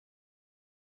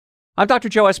I'm Dr.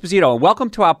 Joe Esposito, and welcome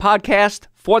to our podcast,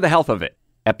 For the Health of It,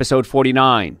 episode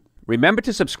 49. Remember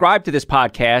to subscribe to this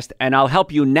podcast, and I'll help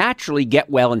you naturally get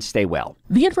well and stay well.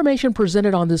 The information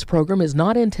presented on this program is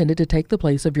not intended to take the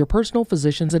place of your personal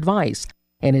physician's advice,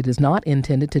 and it is not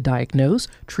intended to diagnose,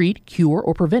 treat, cure,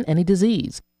 or prevent any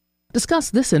disease. Discuss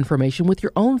this information with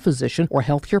your own physician or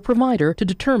healthcare provider to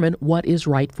determine what is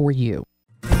right for you.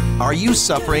 Are you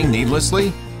suffering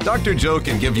needlessly? Dr. Joe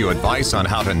can give you advice on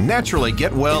how to naturally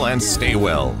get well and stay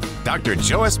well. Dr.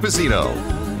 Joe Esposito.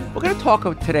 We're going to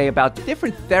talk today about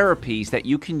different therapies that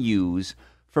you can use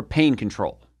for pain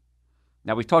control.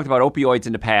 Now, we've talked about opioids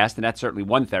in the past, and that's certainly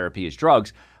one therapy is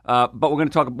drugs, but we're going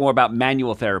to talk more about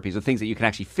manual therapies, or things that you can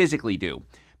actually physically do.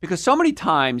 Because so many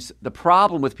times, the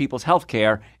problem with people's health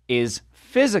care is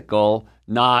physical,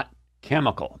 not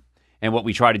chemical. And what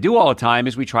we try to do all the time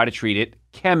is we try to treat it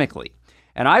chemically.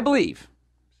 And I believe,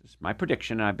 this is my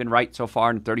prediction, and I've been right so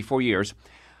far in 34 years,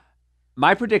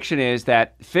 my prediction is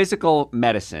that physical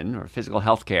medicine or physical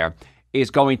health care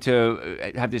is going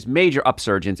to have this major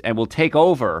upsurgence and will take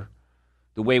over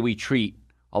the way we treat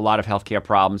a lot of healthcare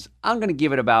problems. I'm going to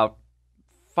give it about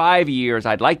 5 years.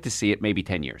 I'd like to see it maybe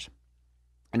 10 years.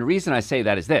 And the reason I say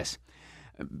that is this,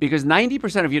 because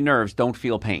 90% of your nerves don't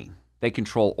feel pain. They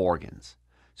control organs.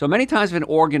 So many times if an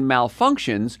organ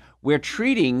malfunctions, we're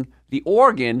treating the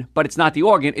organ, but it's not the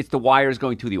organ, it's the wires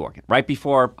going to the organ. Right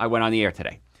before I went on the air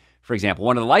today, for example,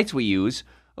 one of the lights we use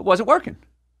wasn't working.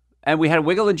 And we had to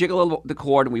wiggle and jiggle the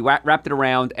cord, and we wrapped it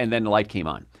around, and then the light came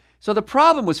on. So the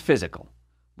problem was physical.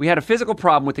 We had a physical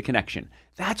problem with the connection.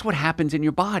 That's what happens in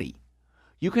your body.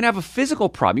 You can have a physical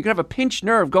problem. You can have a pinched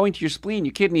nerve going to your spleen,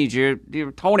 your kidneys, your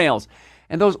toenails.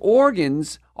 And those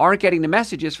organs aren't getting the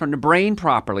messages from the brain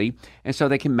properly, and so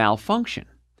they can malfunction.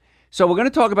 So we're going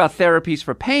to talk about therapies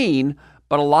for pain,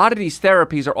 but a lot of these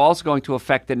therapies are also going to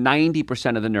affect the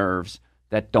 90% of the nerves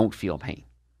that don't feel pain.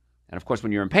 And of course,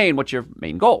 when you're in pain, what's your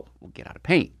main goal? Well, get out of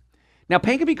pain. Now,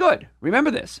 pain can be good.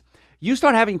 Remember this. You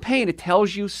start having pain, it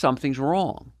tells you something's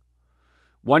wrong.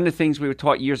 One of the things we were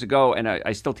taught years ago, and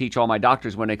I still teach all my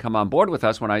doctors when they come on board with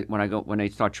us, when they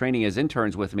start training as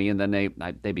interns with me, and then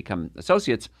they become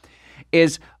associates,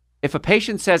 is if a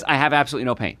patient says, I have absolutely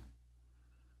no pain,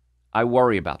 I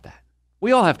worry about that.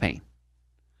 We all have pain.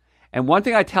 And one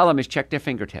thing I tell them is check their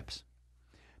fingertips.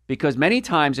 Because many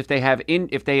times if they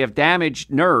have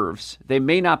damaged nerves, they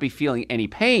may not be feeling any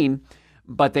pain,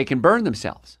 but they can burn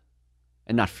themselves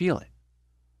and not feel it.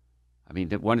 I mean,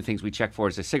 one of the things we check for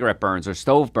is the cigarette burns or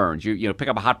stove burns. You pick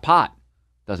up a hot pot.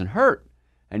 Doesn't hurt.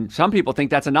 And some people think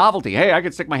that's a novelty. Hey, I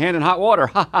can stick my hand in hot water.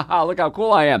 Ha, ha, ha, look how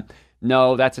cool I am.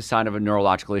 No, that's a sign of a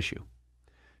neurological issue.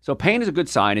 So pain is a good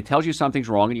sign. It tells you something's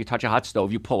wrong, and you touch a hot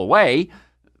stove, you pull away.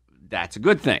 That's a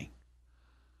good thing.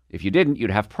 If you didn't,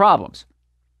 you'd have problems.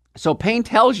 So pain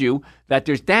tells you that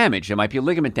there's damage. There might be a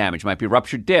ligament damage, might be a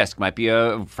ruptured disc, might be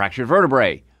a fractured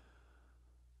vertebrae.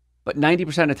 But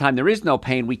 90% of the time there is no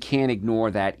pain. We can't ignore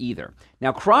that either.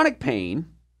 Now, chronic pain,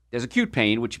 there's acute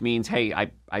pain, which means, hey,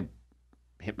 I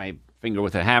hit my finger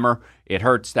with a hammer. It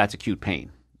hurts. That's acute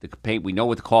pain. The pain, we know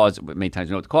what the cause, many times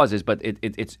we know what the cause is, but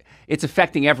it's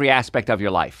affecting every aspect of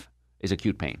your life is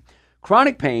acute pain.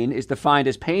 Chronic pain is defined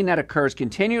as pain that occurs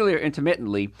continually or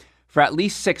intermittently for at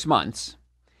least 6 months.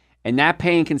 And that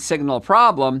pain can signal a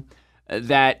problem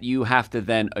that you have to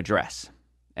then address.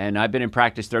 And I've been in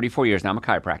practice 34 years now. I'm a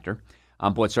chiropractor.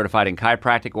 I'm board certified in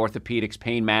chiropractic, orthopedics,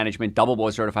 pain management, double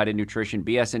board certified in nutrition,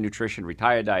 BS in nutrition,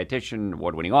 retired dietitian,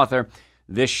 award-winning author.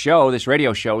 This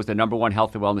radio show, is the number one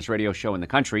health and wellness radio show in the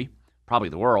country, probably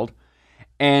the world.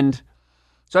 And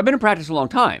so I've been in practice a long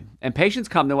time. And patients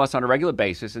come to us on a regular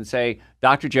basis and say,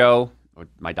 Dr. Joe, or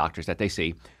my doctors that they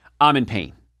see, I'm in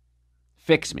pain.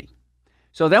 Fix me.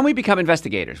 So then we become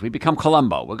investigators. We become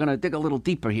Columbo. We're going to dig a little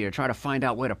deeper here, try to find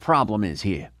out where the problem is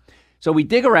here. So we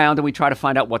dig around and we try to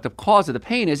find out what the cause of the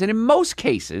pain is. And in most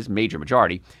cases, major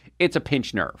majority, it's a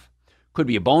pinched nerve. Could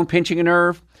be a bone pinching a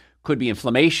nerve. Could be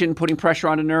inflammation putting pressure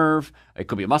on a nerve. It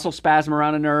could be a muscle spasm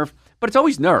around a nerve. But it's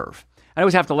always nerve. I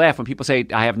always have to laugh when people say,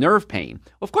 I have nerve pain.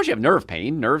 Well, of course you have nerve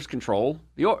pain. Nerves control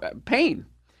the pain.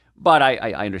 But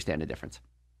I understand the difference.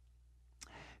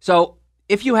 So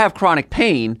if you have chronic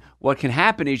pain, what can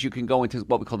happen is you can go into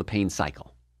what we call the pain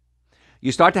cycle.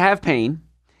 You start to have pain,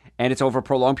 and it's over a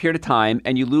prolonged period of time,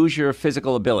 and you lose your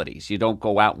physical abilities. You don't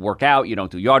go out and work out. You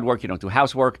don't do yard work. You don't do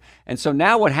housework. And so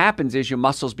now what happens is your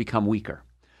muscles become weaker.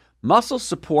 Muscles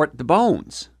support the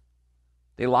bones.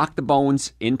 They lock the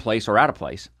bones in place or out of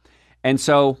place. And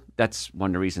so that's one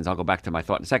of the reasons. I'll go back to my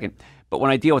thought in a second. But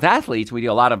when I deal with athletes, we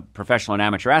deal a lot of professional and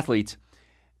amateur athletes,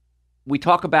 we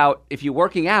talk about if you're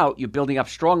working out, you're building up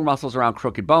strong muscles around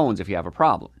crooked bones if you have a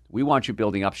problem. We want you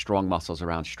building up strong muscles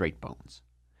around straight bones.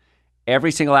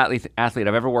 Every single athlete I've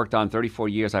ever worked on, 34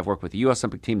 years, I've worked with the U.S.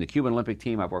 Olympic team, the Cuban Olympic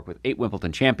team. I've worked with 8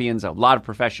 Wimbledon champions, a lot of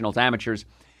professionals, amateurs.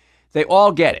 They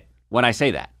all get it when I say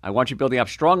that. I want you building up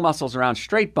strong muscles around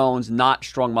straight bones, not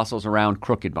strong muscles around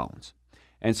crooked bones.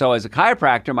 And so as a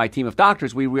chiropractor, my team of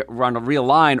doctors, we can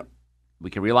realign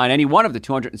any one of the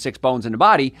 206 bones in the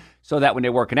body so that when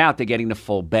they're working out, they're getting the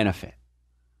full benefit.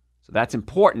 So that's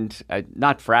important,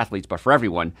 not for athletes, but for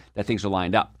everyone, that things are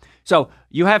lined up. So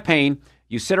you have pain.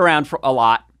 You sit around for a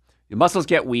lot, your muscles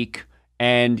get weak,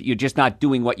 and you're just not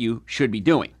doing what you should be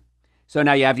doing. So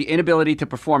now you have the inability to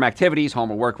perform activities,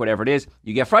 home or work, whatever it is.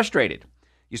 You get frustrated.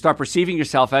 You start perceiving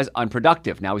yourself as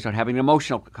unproductive. Now we start having an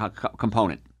emotional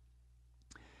component.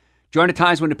 During the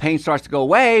times when the pain starts to go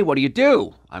away, what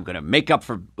do? I'm going to make up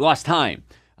for lost time.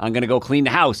 I'm going to go clean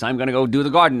the house. I'm going to go do the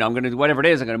garden. I'm going to do whatever it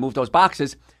is. I'm going to move those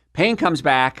boxes. Pain comes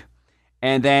back,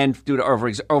 and then due to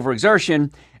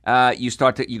overexertion,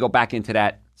 you go back into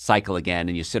that cycle again,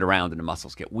 and you sit around and the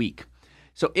muscles get weak.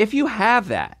 So if you have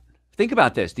that, think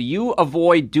about this. Do you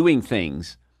avoid doing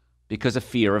things because of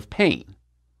fear of pain?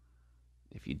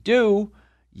 If you do,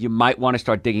 you might want to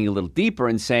start digging a little deeper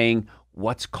and saying,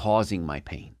 what's causing my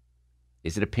pain?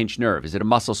 Is it a pinched nerve? Is it a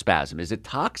muscle spasm? Is it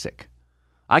toxic?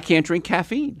 I can't drink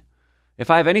caffeine. If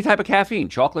I have any type of caffeine,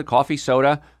 chocolate, coffee,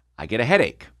 soda, I get a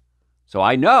headache. So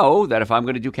I know that if I'm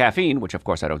going to do caffeine, which of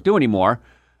course I don't do anymore,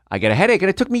 I get a headache, and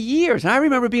it took me years. And I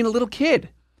remember being a little kid.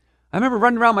 I remember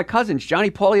running around my cousins, Johnny,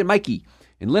 Paulie, and Mikey,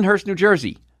 in Lyndhurst, New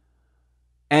Jersey.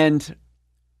 And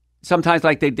sometimes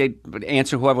they'd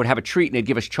answer whoever would have a treat, and they'd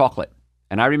give us chocolate.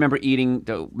 And I remember eating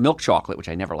the milk chocolate, which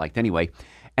I never liked anyway.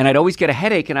 And I'd always get a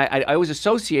headache, and I always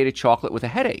associated chocolate with a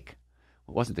headache.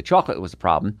 It wasn't the chocolate that was the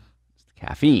problem. It's the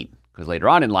caffeine. Because later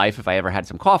on in life, if I ever had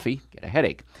some coffee, get a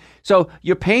headache. So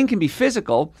your pain can be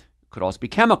physical, could also be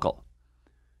chemical.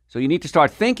 So you need to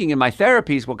start thinking in my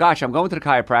therapies, well, gosh, I'm going to the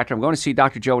chiropractor. I'm going to see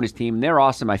Dr. Joe and his team. And they're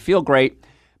awesome. I feel great.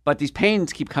 But these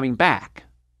pains keep coming back.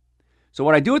 So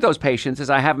what I do with those patients is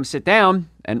I have them sit down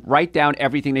and write down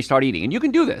everything they start eating. And you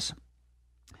can do this.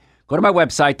 Go to my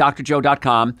website,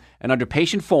 drjoe.com, and under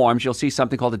patient forms, you'll see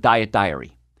something called a diet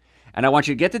diary. And I want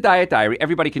you to get the diet diary.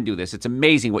 Everybody can do this. It's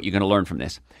amazing what you're going to learn from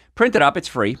this. Print it up. It's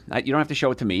free. You don't have to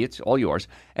show it to me. It's all yours.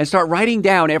 And start writing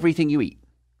down everything you eat.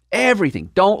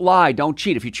 Everything. Don't lie. Don't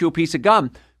cheat. If you chew a piece of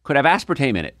gum, could have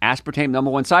aspartame in it. Aspartame, number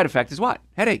one side effect is what?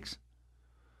 Headaches.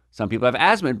 Some people have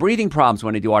asthma and breathing problems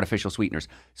when they do artificial sweeteners.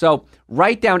 So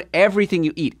write down everything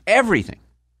you eat. Everything.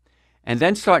 And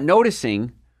then start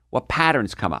noticing what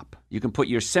patterns come up. You can put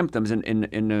your symptoms in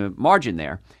the margin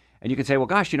there. And you can say, well,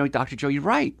 gosh, Dr. Joe, you're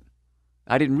right.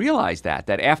 I didn't realize that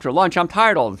after lunch, I'm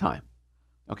tired all the time.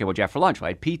 Okay, what'd you have for lunch? Well,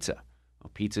 I had pizza.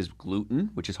 Well, pizza is gluten,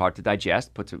 which is hard to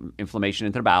digest, puts inflammation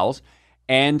into the bowels,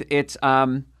 and it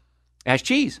has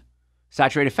cheese.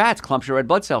 Saturated fats clumps your red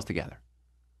blood cells together.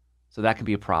 So that can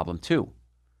be a problem too.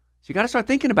 So you got to start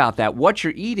thinking about that. What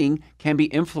you're eating can be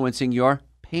influencing your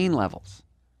pain levels.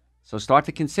 So start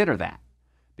to consider that,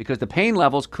 because the pain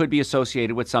levels could be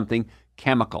associated with something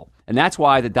chemical. And that's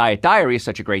why the diet diary is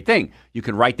such a great thing. You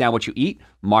can write down what you eat,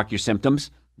 mark your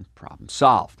symptoms, problem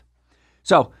solved.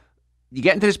 So you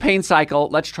get into this pain cycle.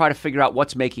 Let's try to figure out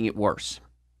what's making it worse.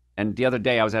 And the other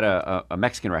day I was at a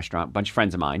Mexican restaurant, a bunch of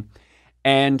friends of mine,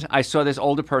 and I saw this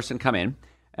older person come in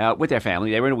with their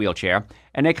family. They were in a wheelchair,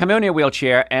 and they come in their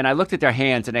wheelchair, and I looked at their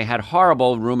hands, and they had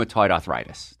horrible rheumatoid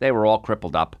arthritis. They were all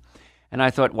crippled up. And I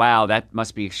thought, wow, that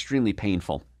must be extremely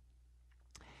painful.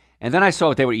 And then I saw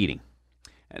what they were eating.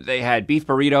 They had beef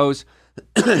burritos.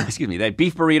 Excuse me. They had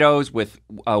beef burritos with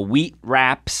wheat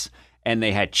wraps, and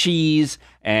they had cheese,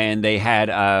 and they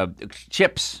had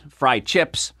chips, fried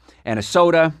chips, and a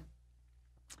soda.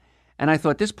 And I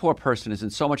thought, this poor person is in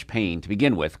so much pain to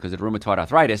begin with because of rheumatoid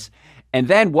arthritis. And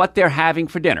then what they're having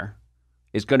for dinner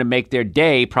is going to make their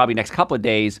day, probably next couple of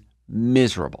days,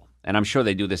 miserable. And I'm sure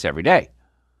they do this every day.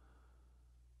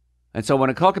 And so when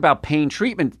I talk about pain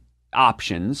treatment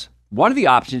options, one of the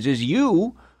options is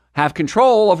you have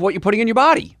control of what you're putting in your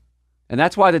body. And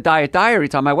that's why the diet diary,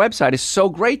 it's on my website, is so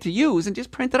great to use. And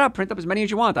just print it up. Print up as many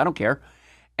as you want. I don't care.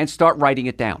 And start writing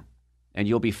it down. And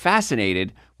you'll be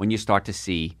fascinated when you start to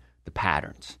see the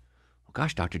patterns. Oh,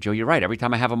 gosh, Dr. Joe, you're right. Every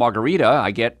time I have a margarita,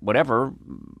 I get whatever,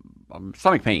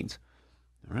 stomach pains.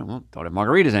 All right, well, don't have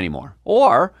margaritas anymore.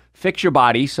 Or fix your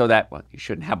body so that, well, you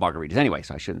shouldn't have margaritas anyway,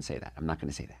 so I shouldn't say that. I'm not going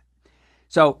to say that.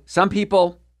 So some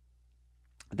people,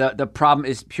 the problem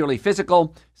is purely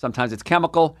physical, sometimes it's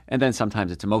chemical, and then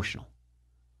sometimes it's emotional.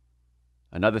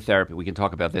 Another therapy, we can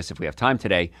talk about this if we have time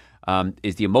today,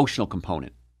 is the emotional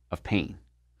component of pain.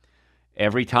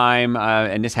 Every time,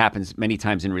 and this happens many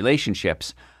times in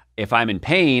relationships, If I'm in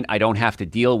pain, I don't have to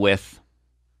deal with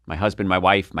my husband, my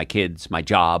wife, my kids, my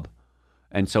job.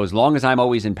 And so as long as I'm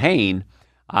always in pain,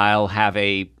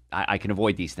 I can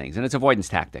avoid these things. And it's an avoidance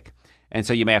tactic. And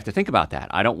so you may have to think about that.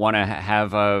 I don't want to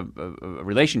have a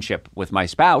relationship with my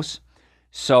spouse.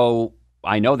 So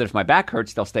I know that if my back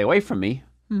hurts, they'll stay away from me.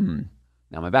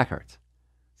 Now my back hurts.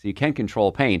 So you can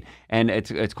control pain. And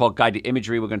it's called guided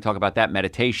imagery. We're going to talk about that.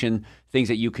 Meditation, things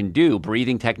that you can do,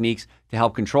 breathing techniques to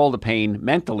help control the pain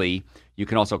mentally. You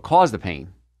can also cause the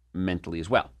pain mentally as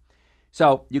well.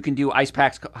 So you can do ice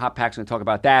packs, hot packs. We're going to talk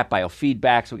about that,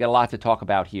 biofeedback. So we got a lot to talk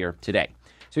about here today.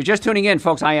 So just tuning in,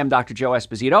 folks, I am Dr. Joe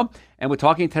Esposito, and we're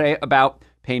talking today about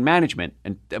pain management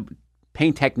and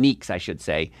pain techniques, I should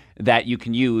say, that you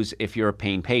can use if you're a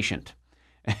pain patient.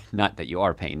 Not that you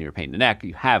are pain, you're a pain in the neck,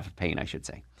 you have pain, I should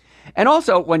say. And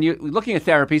also, when you're looking at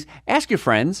therapies, ask your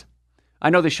friends. I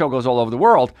know this show goes all over the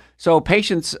world, so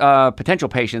patients, potential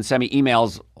patients send me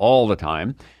emails all the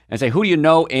time and say, who do you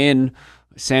know in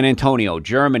San Antonio,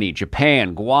 Germany,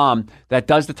 Japan, Guam, that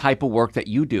does the type of work that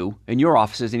you do in your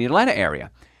offices in the Atlanta area?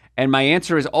 And my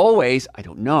answer is always, I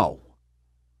don't know.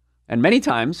 And many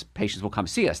times, patients will come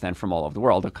see us then from all over the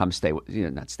world. They'll come stay,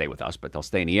 not stay with us, but they'll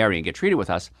stay in the area and get treated with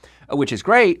us, which is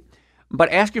great. But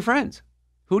ask your friends.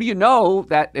 Who do you know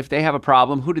that if they have a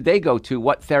problem, who did they go to?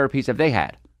 What therapies have they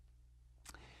had?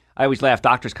 I always laugh.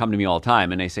 Doctors come to me all the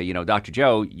time and they say, Dr.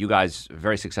 Joe, you guys are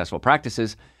very successful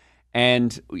practices.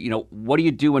 And, what do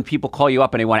you do when people call you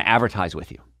up and they want to advertise with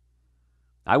you?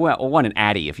 I won an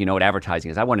Addy, if you know what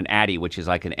advertising is. I won an Addy, which is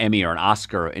like an Emmy or an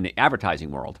Oscar in the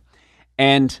advertising world.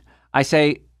 And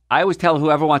I always tell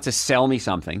whoever wants to sell me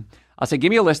something, I'll say, give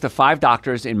me a list of 5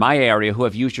 doctors in my area who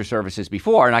have used your services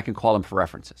before, and I can call them for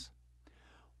references.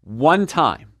 One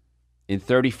time in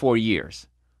 34 years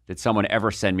did someone ever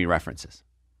send me references.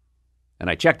 And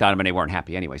I checked on them, and they weren't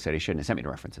happy anyway, so they shouldn't have sent me the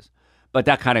references. But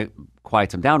that kind of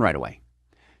quiets them down right away.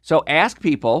 So ask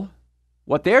people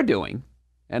what they're doing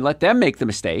and let them make the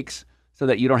mistakes so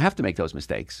that you don't have to make those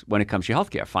mistakes when it comes to your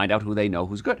healthcare. Find out who they know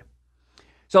who's good.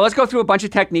 So let's go through a bunch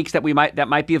of techniques that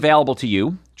might be available to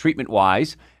you,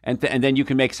 treatment-wise, and then you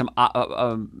can make some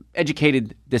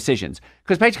educated decisions.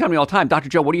 Because patients come to me all the time, Dr.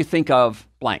 Joe, what do you think of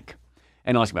blank?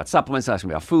 And they'll ask me about supplements, they'll ask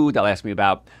me about food, they'll ask me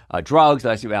about drugs,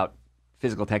 they'll ask me about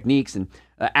physical techniques and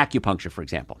acupuncture, for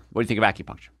example. What do you think of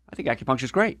acupuncture? I think acupuncture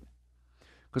is great.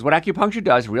 Because what acupuncture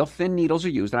does, real thin needles are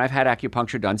used, and I've had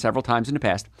acupuncture done several times in the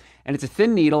past, and it's a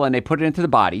thin needle, and they put it into the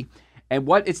body, and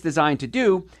what it's designed to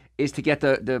do is to get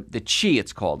the chi,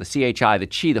 it's called, the CHI, the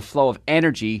chi, the flow of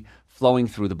energy flowing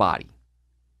through the body.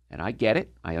 And I get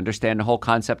it. I understand the whole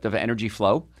concept of energy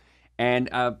flow,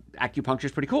 and acupuncture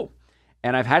is pretty cool.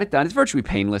 And I've had it done. It's virtually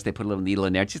painless. They put a little needle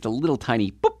in there. It's just a little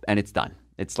tiny boop, and it's done.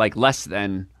 It's like less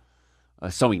than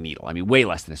a sewing needle. I mean, way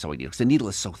less than a sewing needle because the needle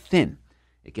is so thin.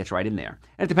 It gets right in there.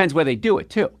 And it depends where they do it,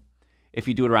 too. If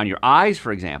you do it around your eyes,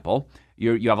 for example,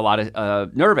 you have a lot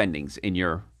of nerve endings in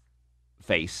your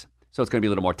face, so it's going to be a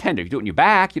little more tender. If you do it in your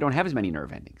back, you don't have as many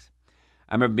nerve endings.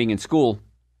 I remember being in school,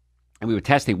 and we were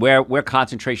testing where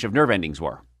concentration of nerve endings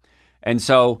were. And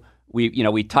so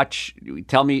we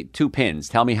tell me 2 pins,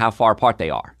 tell me how far apart they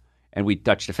are. And we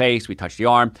touch the face, we touch the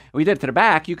arm. And we did it to the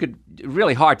back,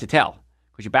 really hard to tell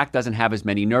because your back doesn't have as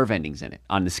many nerve endings in it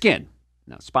on the skin.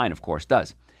 Now, spine, of course,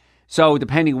 does. So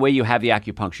depending where you have the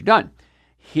acupuncture done.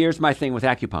 Here's my thing with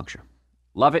acupuncture.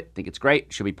 Love it, think it's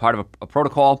great, should be part of a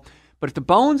protocol. But if the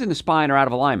bones in the spine are out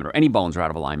of alignment, or any bones are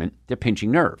out of alignment, they're pinching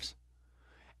nerves.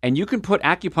 And you can put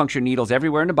acupuncture needles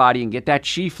everywhere in the body and get that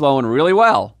chi flowing really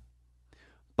well.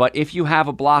 But if you have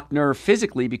a blocked nerve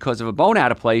physically because of a bone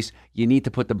out of place, you need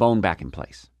to put the bone back in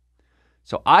place.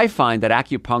 So I find that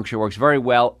acupuncture works very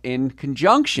well in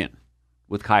conjunction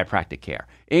with chiropractic care,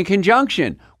 in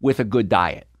conjunction with a good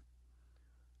diet.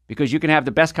 Because you can have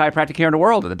the best chiropractic care in the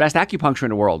world, or the best acupuncture in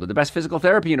the world, or the best physical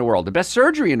therapy in the world, the best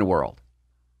surgery in the world.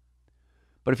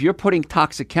 But if you're putting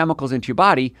toxic chemicals into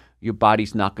your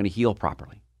body's not going to heal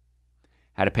properly.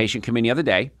 Had a patient come in the other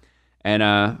day,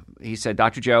 and he said,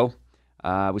 Dr. Joe,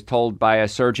 I was told by a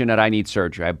surgeon that I need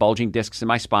surgery. I have bulging discs in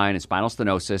my spine and spinal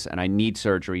stenosis, and I need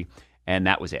surgery, and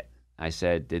that was it. I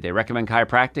said, did they recommend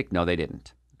chiropractic? No, they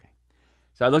didn't. Okay.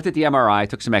 So I looked at the MRI,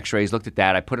 took some x-rays, looked at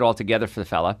that. I put it all together for the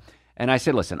fella, and I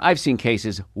said, listen, I've seen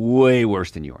cases way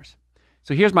worse than yours.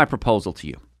 So here's my proposal to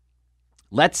you.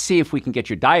 Let's see if we can get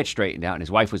your diet straightened out. And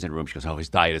his wife was in the room. She goes, oh, his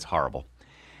diet is horrible.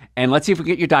 And let's see if we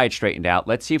can get your diet straightened out.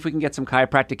 Let's see if we can get some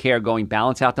chiropractic care going,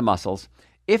 balance out the muscles.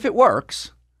 If it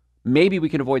works, maybe we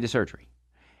can avoid the surgery.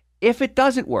 If it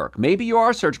doesn't work, maybe you are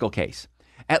a surgical case.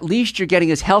 At least you're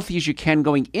getting as healthy as you can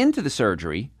going into the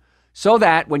surgery so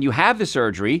that when you have the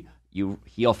surgery, you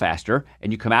heal faster,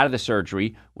 and you come out of the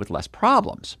surgery with less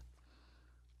problems.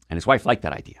 And his wife liked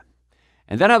that idea.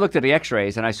 And then I looked at the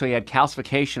x-rays, and I saw he had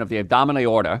calcification of the abdominal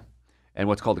aorta and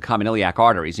what's called the common iliac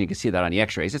arteries. And you can see that on the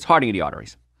x-rays. It's hardening of the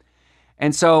arteries.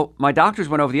 And so my doctors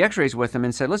went over the x-rays with him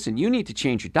and said, listen, you need to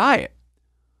change your diet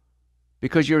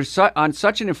because you're on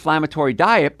such an inflammatory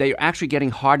diet that you're actually getting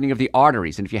hardening of the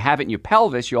arteries. And if you have it in your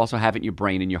pelvis, you also have it in your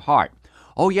brain and your heart.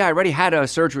 Oh, yeah, I already had a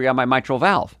surgery on my mitral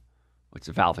valve. It's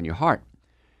a valve in your heart.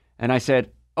 And I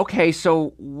said, okay,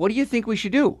 so what do you think we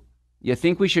should do? You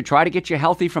think we should try to get you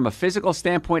healthy from a physical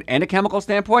standpoint and a chemical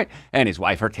standpoint? And his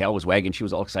wife, her tail was wagging. She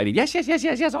was all excited. Yes.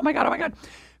 Oh, my God.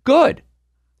 Good.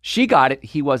 She got it.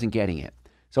 He wasn't getting it.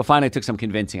 So finally, it took some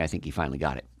convincing. I think he finally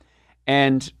got it.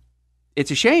 And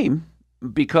it's a shame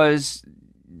because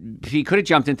he could have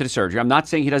jumped into the surgery. I'm not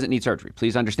saying he doesn't need surgery.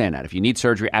 Please understand that. If you need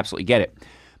surgery, absolutely get it.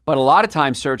 But a lot of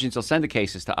times, surgeons will send the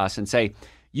cases to us and say,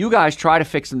 you guys try to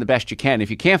fix them the best you can.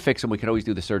 If you can't fix them, we can always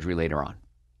do the surgery later on.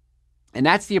 And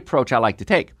that's the approach I like to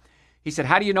take. He said,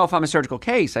 how do you know if I'm a surgical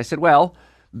case? I said, well,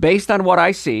 based on what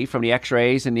I see from the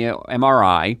x-rays and the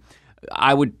MRI,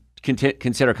 I would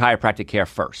consider chiropractic care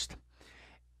first.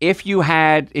 If you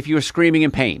were screaming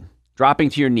in pain, dropping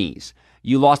to your knees,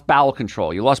 you lost bowel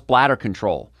control, you lost bladder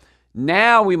control,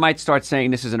 now we might start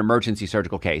saying this is an emergency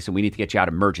surgical case and we need to get you out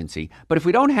of emergency. But if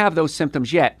we don't have those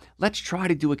symptoms yet, let's try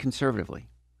to do it conservatively.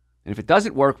 And if it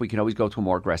doesn't work, we can always go to a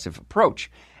more aggressive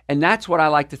approach. And that's what I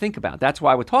like to think about. That's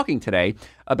why we're talking today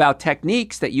about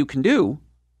techniques that you can do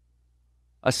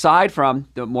aside from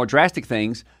the more drastic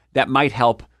things that might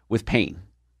help with pain.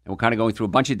 And we're kind of going through a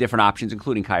bunch of different options,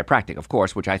 including chiropractic, of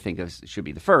course, which I think should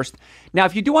be the first. Now,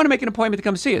 if you do want to make an appointment to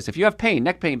come see us, if you have pain,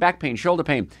 neck pain, back pain, shoulder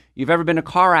pain, you've ever been in a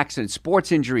car accident,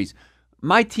 sports injuries,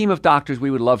 my team of doctors, we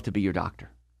would love to be your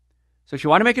doctor. So if you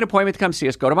want to make an appointment to come see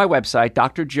us, go to my website,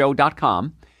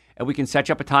 drjoe.com, and we can set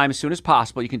you up a time as soon as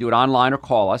possible. You can do it online or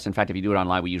call us. In fact, if you do it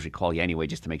online, we usually call you anyway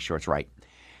just to make sure it's right.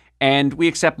 And we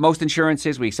accept most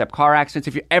insurances. We accept car accidents.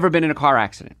 If you've ever been in a car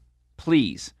accident,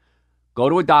 please go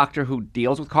to a doctor who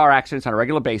deals with car accidents on a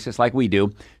regular basis like we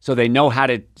do, so they know how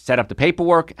to set up the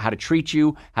paperwork, how to treat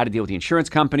you, how to deal with the insurance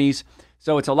companies.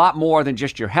 So it's a lot more than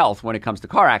just your health when it comes to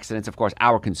car accidents. Of course,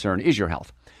 our concern is your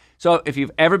health. So if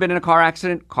you've ever been in a car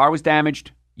accident, car was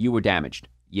damaged, you were damaged,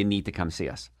 you need to come see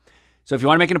us. So if you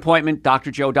want to make an appointment,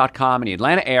 drjoe.com. In the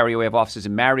Atlanta area, we have offices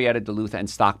in Marietta, Duluth, and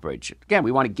Stockbridge. Again,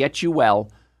 we want to get you well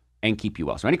and keep you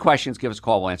well. So any questions, give us a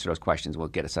call. We'll answer those questions. We'll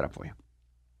get it set up for you.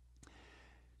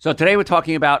 So today we're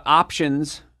talking about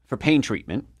options for pain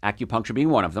treatment, acupuncture being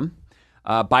one of them.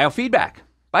 Biofeedback.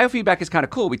 Biofeedback is kind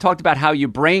of cool. We talked about how your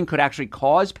brain could actually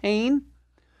cause pain.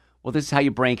 Well, this is how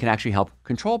your brain can actually help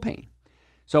control pain.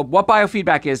 So what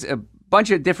biofeedback is, a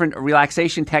bunch of different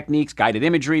relaxation techniques, guided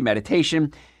imagery,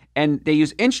 meditation, and they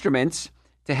use instruments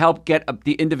to help get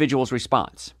the individual's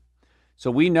response.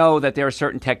 So we know that there are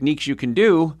certain techniques you can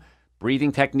do,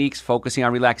 breathing techniques, focusing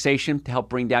on relaxation to help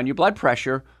bring down your blood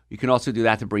pressure. You can also do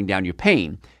that to bring down your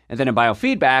pain. And then in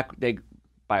biofeedback,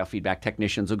 biofeedback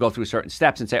technicians will go through certain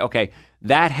steps and say, okay,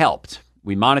 that helped.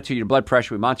 We monitor your blood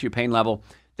pressure, we monitor your pain level.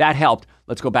 That helped.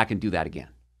 Let's go back and do that again.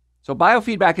 So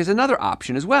biofeedback is another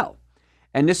option as well.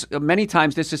 And this, many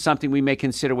times, this is something we may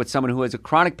consider with someone who is a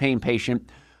chronic pain patient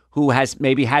who has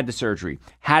maybe had the surgery,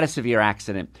 had a severe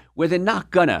accident, where they're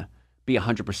not gonna be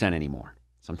 100% anymore.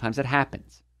 Sometimes that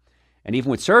happens. And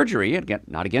even with surgery, again,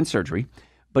 not against surgery,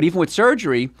 but even with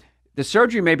surgery, the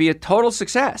surgery may be a total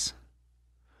success.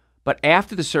 But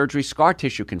after the surgery, scar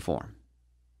tissue can form.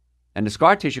 And the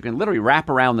scar tissue can literally wrap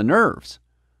around the nerves.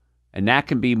 And that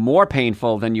can be more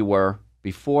painful than you were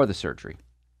before the surgery.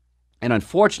 And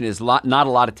unfortunately, there's not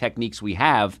a lot of techniques we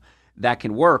have that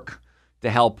can work to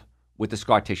help with the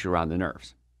scar tissue around the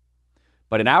nerves.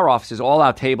 But in our offices, all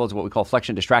our tables are what we call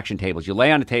flexion distraction tables. You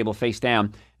lay on the table face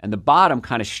down, and the bottom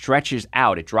kind of stretches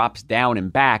out. It drops down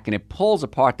and back, and it pulls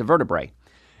apart the vertebrae.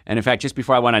 And in fact, just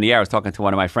before I went on the air, I was talking to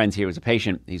one of my friends here who's a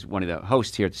patient. He's one of the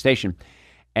hosts here at the station.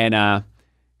 And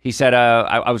he said,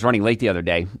 I was running late the other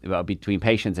day between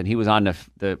patients, and he was on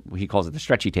the he calls it the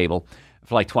stretchy table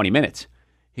for like 20 minutes.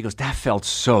 He goes, that felt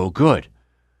so good.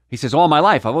 He says, all my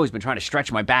life, I've always been trying to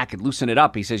stretch my back and loosen it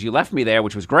up. He says, you left me there,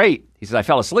 which was great. He says, I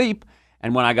fell asleep.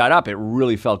 And when I got up, it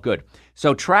really felt good.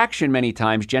 So traction, many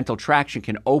times, gentle traction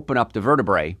can open up the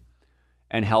vertebrae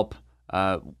and help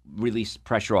release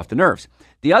pressure off the nerves.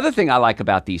 The other thing I like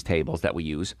about these tables that we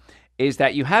use is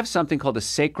that you have something called a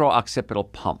sacro-occipital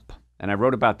pump. And I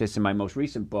wrote about this in my most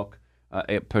recent book,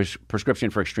 Prescription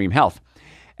for Extreme Health.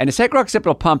 And the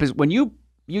sacro-occipital pump is when you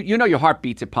you know your heart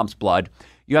beats, it pumps blood.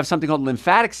 You have something called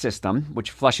lymphatic system,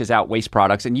 which flushes out waste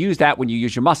products, and use that when you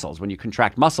use your muscles. When you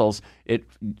contract muscles, it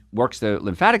works the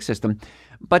lymphatic system.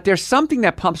 But there's something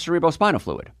that pumps cerebrospinal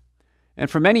fluid. And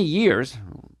for many years,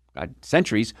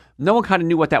 centuries, no one kind of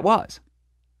knew what that was.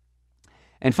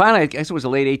 And finally, I guess it was the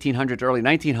late 1800s, early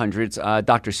 1900s,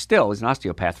 Dr. Still is an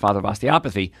osteopath, father of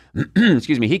osteopathy.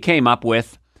 Excuse me. He came up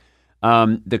with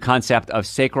the concept of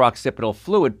sacro-occipital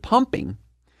fluid pumping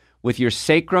with your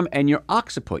sacrum and your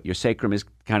occiput. Your sacrum is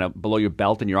kind of below your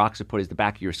belt and your occiput is the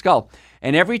back of your skull.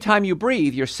 And every time you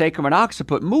breathe, your sacrum and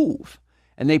occiput move.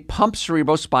 And they pump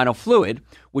cerebrospinal fluid,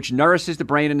 which nourishes the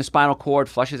brain and the spinal cord,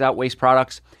 flushes out waste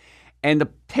products. And the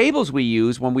tables we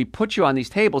use, when we put you on these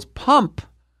tables, pump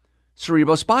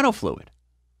cerebrospinal fluid.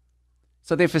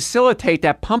 So they facilitate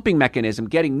that pumping mechanism,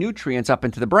 getting nutrients up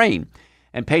into the brain.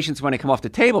 And patients, when they come off the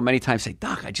table, many times say,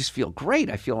 Doc, I just feel great.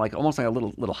 I feel like almost like a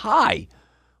little high.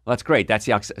 Well, that's great. That's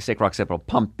the sacro-occipital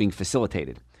pump being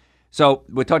facilitated. So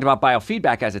we talked about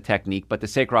biofeedback as a technique, but the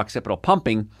sacro-occipital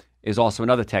pumping is also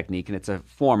another technique, and it's a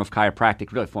form of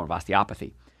chiropractic, really a form of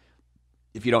osteopathy.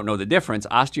 If you don't know the difference,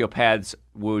 osteopaths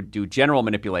would do general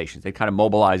manipulations. They kind of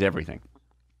mobilize everything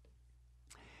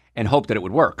and hope that it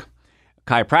would work.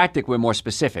 Chiropractic, we're more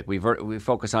specific. We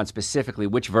focus on specifically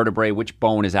which vertebrae, which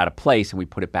bone is out of place, and we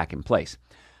put it back in place.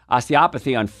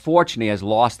 Osteopathy, unfortunately, has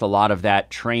lost a lot of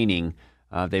that training.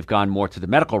 They've gone more to the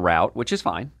medical route, which is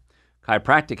fine.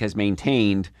 Chiropractic has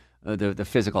maintained the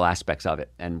physical aspects of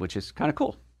it, and which is kind of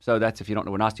cool. So that's, if you don't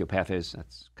know what an osteopath is,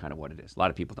 that's kind of what it is. A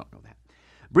lot of people don't know that.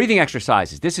 Breathing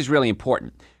exercises. This is really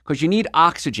important because you need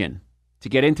oxygen to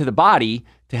get into the body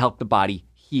to help the body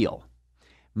heal.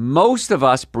 Most of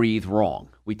us breathe wrong.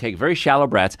 We take very shallow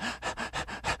breaths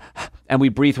and we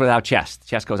breathe without chest.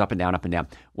 Chest goes up and down, up and down.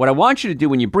 What I want you to do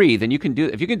when you breathe, and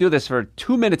if you can do this for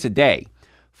 2 minutes a day,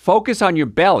 focus on your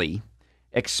belly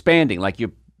expanding, like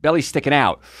your belly sticking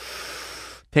out.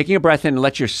 Taking a breath in and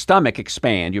let your stomach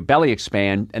expand, your belly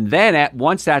expand, and then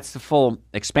once that's the full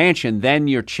expansion, then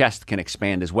your chest can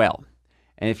expand as well.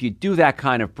 And if you do that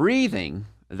kind of breathing,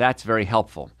 that's very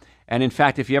helpful. And in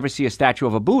fact, if you ever see a statue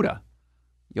of a Buddha,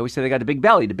 you always say they got the big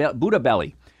belly, the Buddha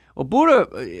belly. Well,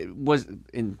 Buddha was,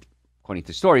 according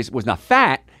to stories, was not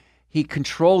fat. He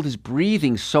controlled his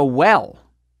breathing so well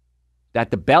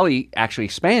that the belly actually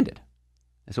expanded.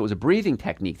 And so it was a breathing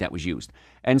technique that was used.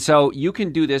 And so you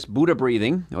can do this Buddha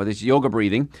breathing or this yoga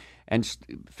breathing and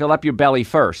fill up your belly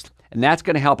first. And that's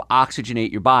going to help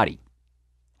oxygenate your body.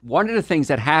 One of the things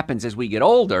that happens as we get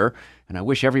older, and I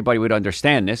wish everybody would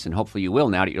understand this, and hopefully you will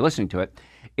now that you're listening to it,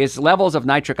 is levels of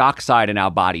nitric oxide in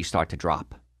our body start to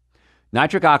drop.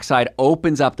 Nitric oxide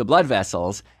opens up the blood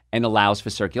vessels and allows for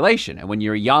circulation. And when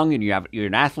you're young and you're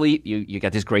an athlete, you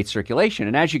get this great circulation.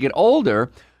 And as you get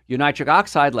older, your nitric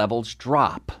oxide levels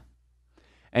drop.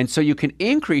 And so you can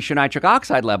increase your nitric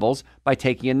oxide levels by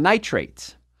taking in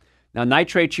nitrates. Now,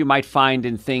 nitrates you might find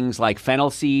in things like fennel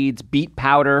seeds, beet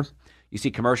powder. You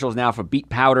see commercials now for beet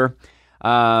powder.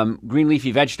 Green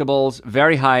leafy vegetables,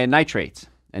 very high in nitrates.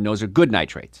 And those are good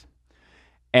nitrates.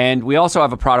 And we also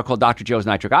have a product called Dr. Joe's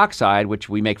Nitric Oxide, which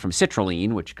we make from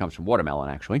citrulline, which comes from watermelon,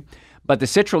 actually. But the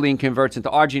citrulline converts into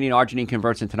arginine, arginine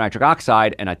converts into nitric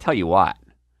oxide, and I tell you what,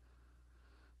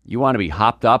 you want to be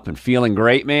hopped up and feeling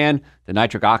great, man, the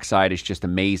nitric oxide is just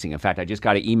amazing. In fact, I just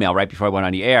got an email right before I went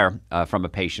on the air from a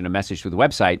patient, a message through the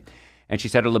website, and she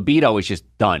said her libido is just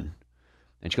done.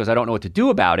 And she goes, I don't know what to do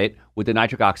about it. Would the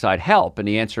nitric oxide help? And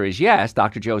the answer is yes,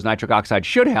 Dr. Joe's Nitric Oxide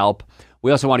should help.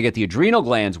 We also want to get the adrenal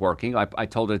glands working. I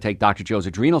told her to take Dr. Joe's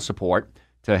adrenal support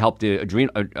to help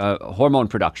the hormone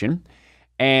production.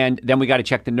 And then we got to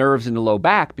check the nerves in the low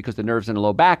back because the nerves in the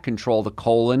low back control the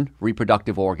colon,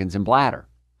 reproductive organs, and bladder.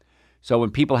 So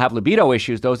when people have libido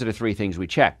issues, those are the three things we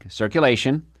check.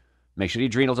 Circulation, make sure the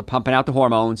adrenals are pumping out the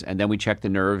hormones, and then we check the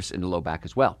nerves in the low back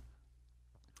as well.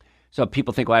 So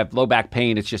people think, well, I have low back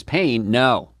pain, it's just pain.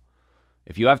 No.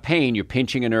 If you have pain, you're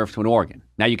pinching a nerve to an organ.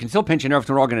 Now, you can still pinch a nerve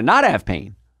to an organ and not have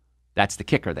pain. That's the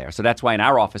kicker there. So that's why in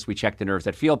our office, we check the nerves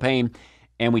that feel pain,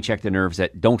 and we check the nerves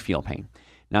that don't feel pain.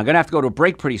 Now, I'm going to have to go to a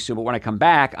break pretty soon, but when I come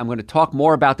back, I'm going to talk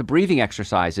more about the breathing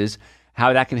exercises,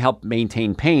 how that can help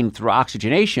maintain pain through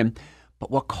oxygenation,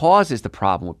 but what causes the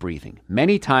problem with breathing.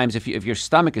 Many times, if your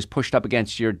stomach is pushed up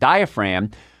against your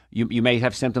diaphragm, you may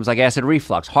have symptoms like acid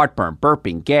reflux, heartburn,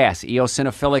 burping, gas,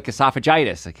 eosinophilic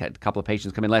esophagitis. I had a couple of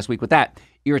patients come in last week with that.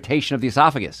 Irritation of the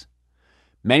esophagus.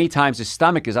 Many times the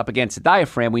stomach is up against the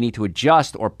diaphragm. We need to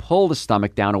adjust or pull the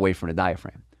stomach down away from the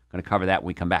diaphragm. I'm going to cover that when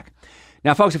we come back.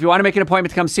 Now, folks, if you want to make an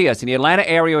appointment to come see us in the Atlanta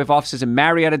area, we have offices in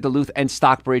Marietta, Duluth, and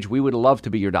Stockbridge. We would love to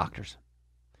be your doctors.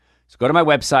 So go to my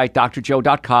website,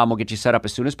 drjoe.com. We'll get you set up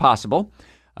as soon as possible.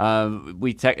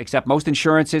 We accept most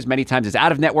insurances. Many times it's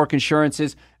out-of-network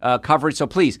insurances coverage. So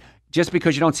please, just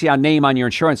because you don't see our name on your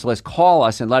insurance list, call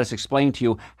us and let us explain to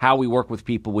you how we work with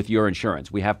people with your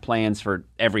insurance. We have plans for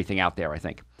everything out there, I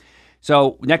think.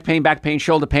 So neck pain, back pain,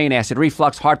 shoulder pain, acid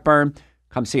reflux, heartburn,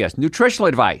 come see us. Nutritional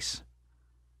advice.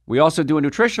 We also do a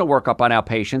nutritional workup on our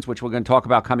patients, which we're going to talk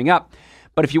about coming up.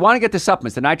 But if you want to get the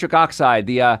supplements, the nitric oxide,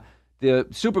 the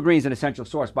Super Green is an essential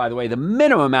source, by the way, the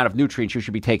minimum amount of nutrients you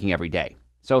should be taking every day.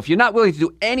 So if you're not willing to do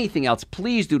anything else,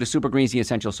 please do the Super Greens, the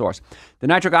essential source. The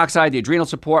nitric oxide, the adrenal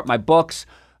support, my books,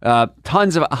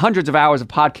 hundreds of hours of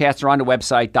podcasts are on the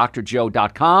website,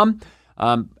 drjoe.com.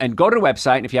 And go to the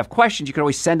website, and if you have questions, you can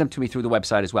always send them to me through the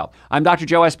website as well. I'm Dr.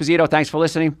 Joe Esposito. Thanks for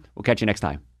listening. We'll catch you next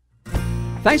time.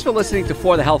 Thanks for listening to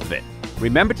For the Health Fit.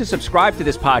 Remember to subscribe to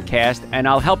this podcast, and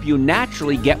I'll help you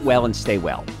naturally get well and stay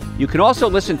well. You can also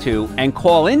listen to and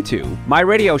call into my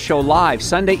radio show live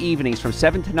Sunday evenings from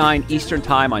 7 to 9 Eastern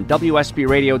Time on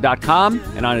WSBRadio.com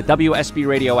and on the WSB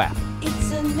Radio app.